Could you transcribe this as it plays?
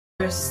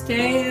First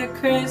day of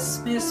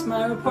Christmas,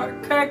 my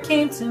report card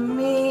came to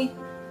me,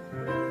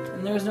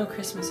 and there was no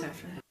Christmas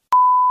after that.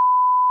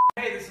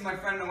 Hey, this is my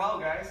friend Noelle,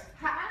 guys.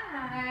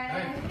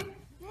 Hi.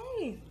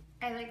 Hey.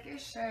 I like your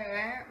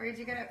shirt. Where'd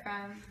you get it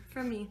from?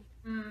 From me.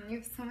 You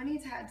have so many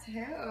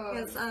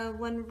tattoos. There's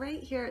one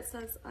right here. It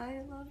says,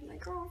 I love my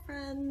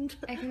girlfriend.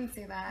 I can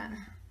see that.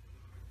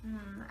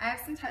 I have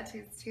some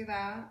tattoos too,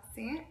 though.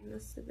 See? You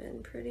must have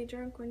been pretty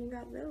drunk when you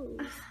got those.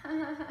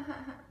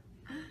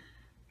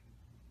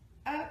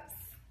 Oops.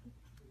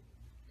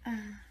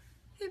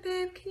 Hey,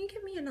 babe, can you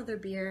get me another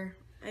beer?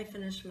 I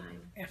finished mine.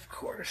 Of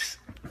course.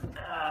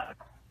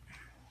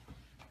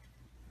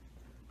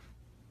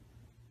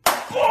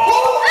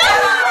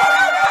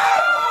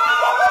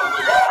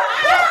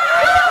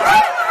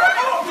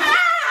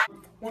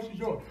 What's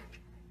yours?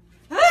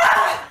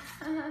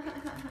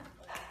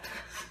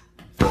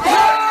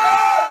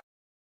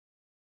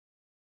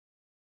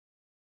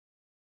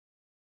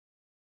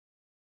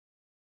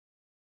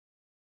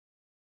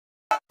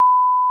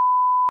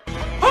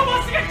 Who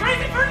wants to get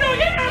crazy for New Year's?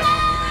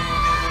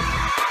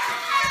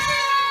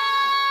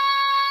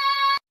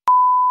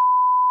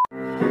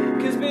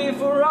 Cause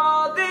before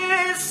all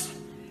this,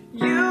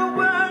 you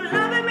were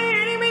loving me,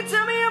 hating me,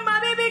 tell me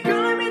about it, be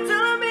calling me,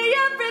 telling me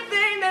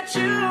everything that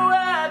you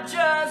have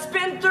just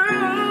been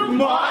through.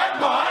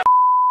 My.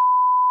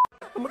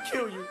 I'ma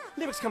kill you.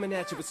 Lyrics coming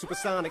at you with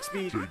supersonic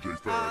speed.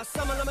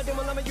 Summer, I'm a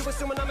demon, I'm a you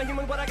assuming I'm a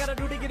human. What I gotta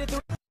do to get it through?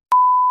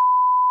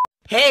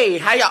 Hey,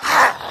 how y'all?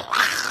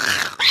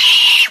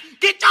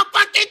 Get your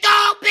fucking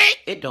dog, bitch!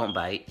 It don't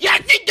bite.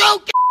 Yes, it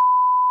do!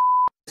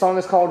 The song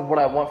is called What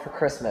I Want for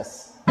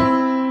Christmas.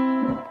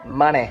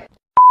 Money.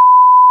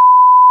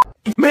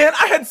 Man,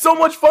 I had so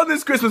much fun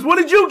this Christmas. What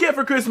did you get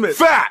for Christmas?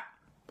 Fat!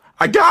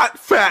 I got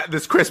fat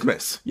this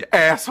Christmas, you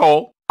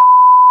asshole.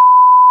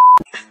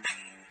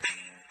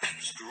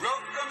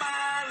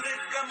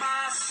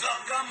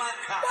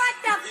 What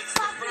the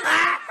fuck is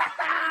that?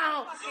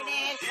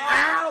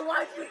 Ow,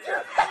 why'd you do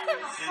that?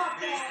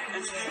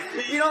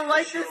 You don't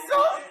like this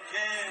song?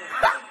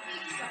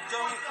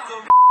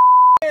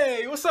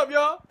 Hey, what's up,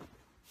 y'all?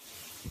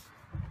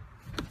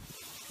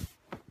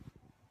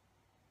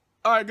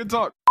 Alright, good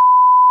talk.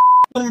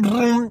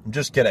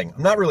 Just kidding.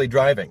 I'm not really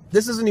driving.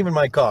 This isn't even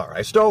my car.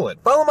 I stole it.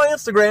 Follow my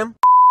Instagram.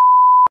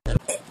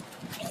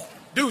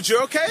 Dude, you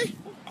okay?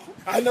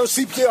 I know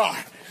CPR.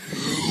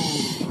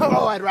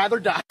 Oh, I'd rather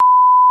die.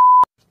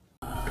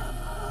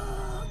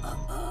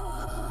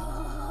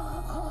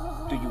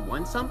 Do you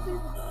want something?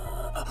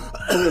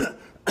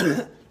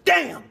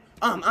 Damn!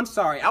 I'm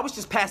sorry. I was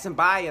just passing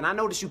by and I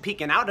noticed you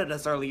peeking out at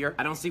us earlier.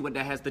 I don't see what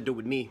that has to do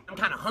with me. I'm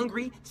kind of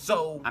hungry,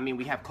 so... I mean,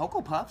 we have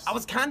Cocoa Puffs. I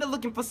was kind of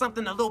looking for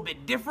something a little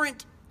bit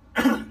different.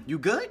 You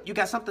good? You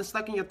got something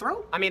stuck in your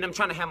throat? I mean, I'm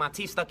trying to have my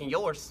teeth stuck in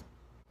yours.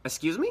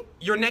 Excuse me?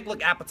 Your neck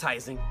looked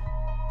appetizing.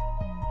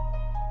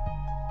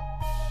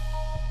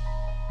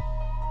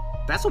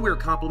 That's a weird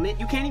compliment.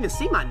 You can't even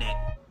see my neck.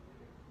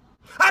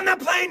 I'm not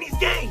playing these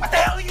games! What the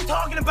hell are you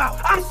talking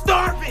about? I'm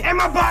starving, and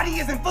my body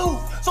isn't food,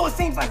 so it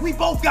seems like we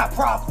both got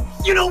problems.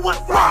 You know what?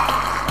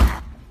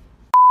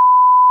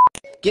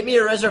 Get me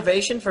a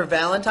reservation for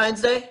Valentine's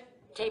Day.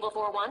 Table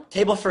for one?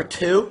 Table for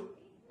two.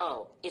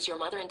 Oh, is your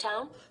mother in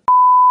town?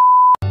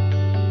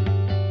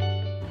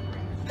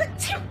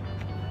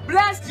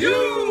 Bless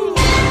you!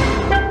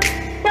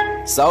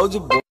 Soldier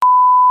boy.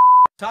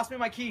 Toss me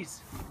my keys.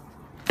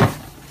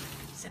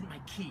 Send my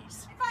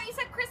keys. I thought you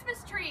said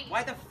Christmas tree.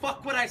 Why the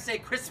fuck would I say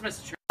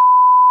Christmas tree?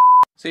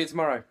 See you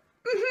tomorrow.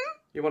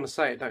 You want to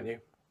say it, don't you?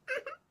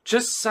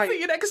 Just say it. See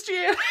you next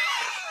year.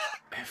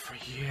 Every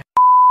year.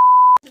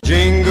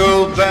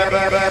 Jingle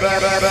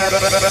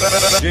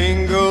bell,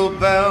 jingle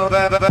bell.